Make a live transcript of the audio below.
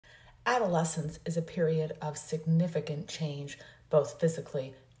Adolescence is a period of significant change, both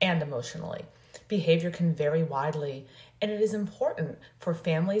physically and emotionally. Behavior can vary widely, and it is important for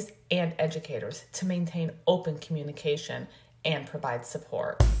families and educators to maintain open communication and provide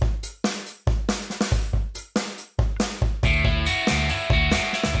support.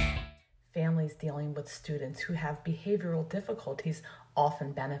 Families dealing with students who have behavioral difficulties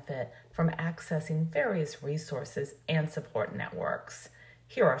often benefit from accessing various resources and support networks.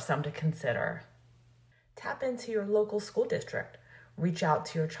 Here are some to consider. Tap into your local school district. Reach out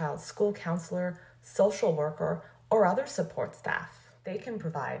to your child's school counselor, social worker, or other support staff. They can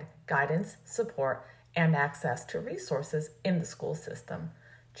provide guidance, support, and access to resources in the school system.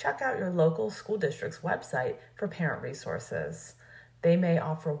 Check out your local school district's website for parent resources. They may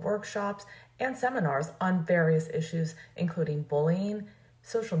offer workshops and seminars on various issues, including bullying,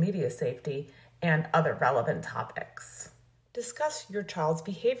 social media safety, and other relevant topics. Discuss your child's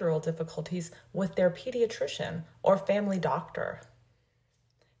behavioral difficulties with their pediatrician or family doctor.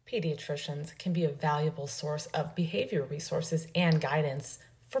 Pediatricians can be a valuable source of behavior resources and guidance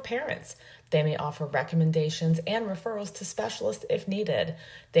for parents. They may offer recommendations and referrals to specialists if needed.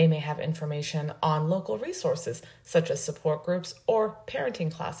 They may have information on local resources, such as support groups or parenting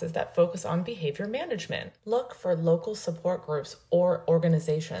classes that focus on behavior management. Look for local support groups or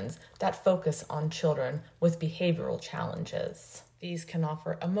organizations that focus on children with behavioral challenges. These can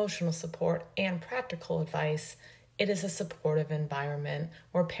offer emotional support and practical advice. It is a supportive environment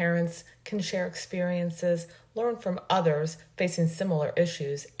where parents can share experiences, learn from others facing similar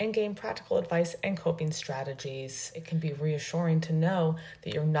issues, and gain practical advice and coping strategies. It can be reassuring to know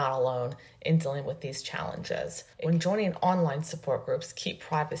that you're not alone in dealing with these challenges. When joining online support groups, keep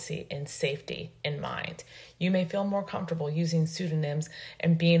privacy and safety in mind. You may feel more comfortable using pseudonyms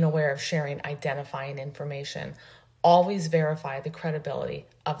and being aware of sharing identifying information. Always verify the credibility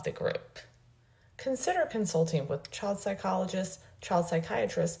of the group. Consider consulting with child psychologists, child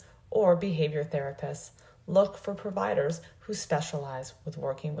psychiatrists, or behavior therapists. Look for providers who specialize with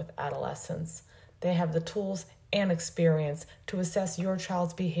working with adolescents. They have the tools and experience to assess your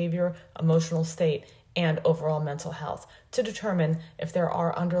child's behavior, emotional state, and overall mental health to determine if there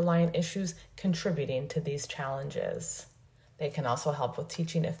are underlying issues contributing to these challenges. They can also help with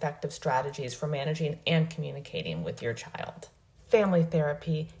teaching effective strategies for managing and communicating with your child. Family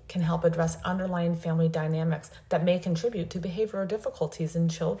therapy can help address underlying family dynamics that may contribute to behavioral difficulties in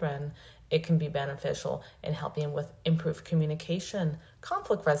children. It can be beneficial in helping with improved communication,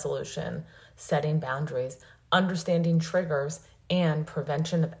 conflict resolution, setting boundaries, understanding triggers, and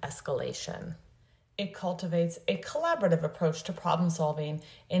prevention of escalation. It cultivates a collaborative approach to problem solving,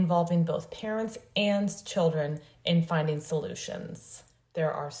 involving both parents and children in finding solutions.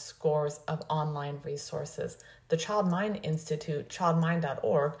 There are scores of online resources. The Child Mind Institute,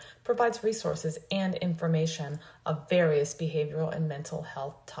 childmind.org, provides resources and information of various behavioral and mental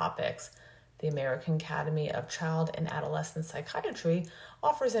health topics. The American Academy of Child and Adolescent Psychiatry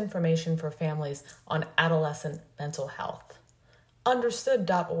offers information for families on adolescent mental health.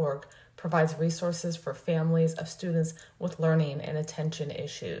 Understood.org provides resources for families of students with learning and attention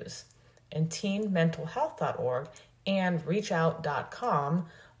issues. And teenmentalhealth.org and reachout.com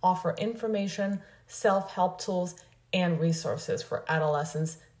offer information, self-help tools, and resources for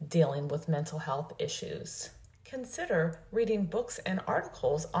adolescents dealing with mental health issues. Consider reading books and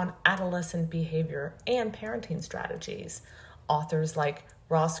articles on adolescent behavior and parenting strategies. Authors like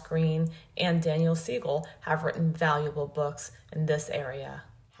Ross Green and Daniel Siegel have written valuable books in this area.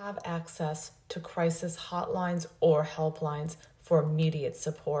 Have access to crisis hotlines or helplines for immediate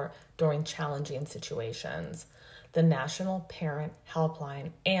support during challenging situations. The National Parent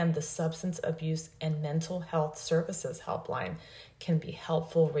Helpline and the Substance Abuse and Mental Health Services Helpline can be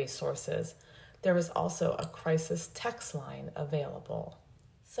helpful resources. There is also a crisis text line available.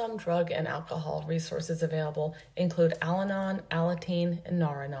 Some drug and alcohol resources available include Al-Anon, Alateen, and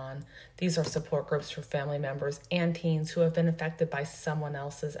Nar-Anon. These are support groups for family members and teens who have been affected by someone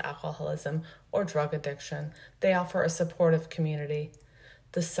else's alcoholism or drug addiction. They offer a supportive community.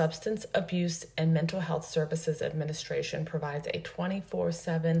 The Substance Abuse and Mental Health Services Administration provides a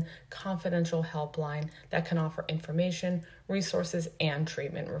 24/7 confidential helpline that can offer information, resources, and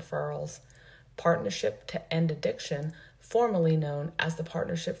treatment referrals. Partnership to End Addiction, formerly known as the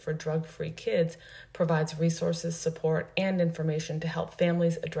Partnership for Drug-Free Kids, provides resources, support, and information to help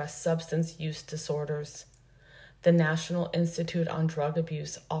families address substance use disorders. The National Institute on Drug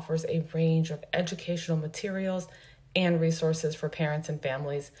Abuse offers a range of educational materials and resources for parents and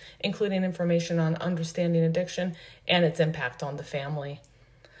families, including information on understanding addiction and its impact on the family.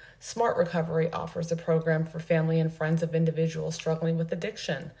 Smart Recovery offers a program for family and friends of individuals struggling with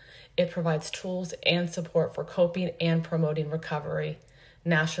addiction. It provides tools and support for coping and promoting recovery.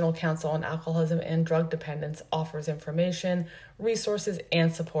 National Council on Alcoholism and Drug Dependence offers information, resources,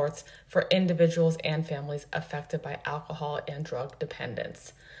 and supports for individuals and families affected by alcohol and drug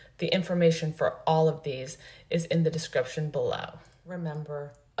dependence. The information for all of these is in the description below.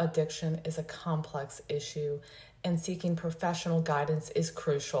 Remember, addiction is a complex issue, and seeking professional guidance is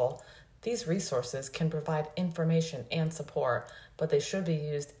crucial. These resources can provide information and support, but they should be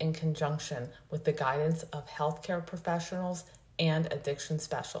used in conjunction with the guidance of healthcare professionals and addiction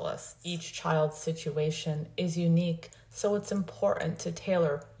specialists. Each child's situation is unique, so it's important to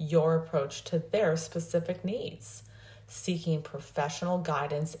tailor your approach to their specific needs. Seeking professional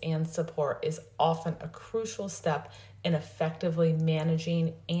guidance and support is often a crucial step in effectively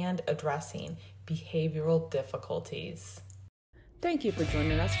managing and addressing behavioral difficulties. Thank you for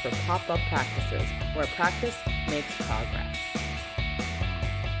joining us for Pop-Up Practices, where practice makes progress.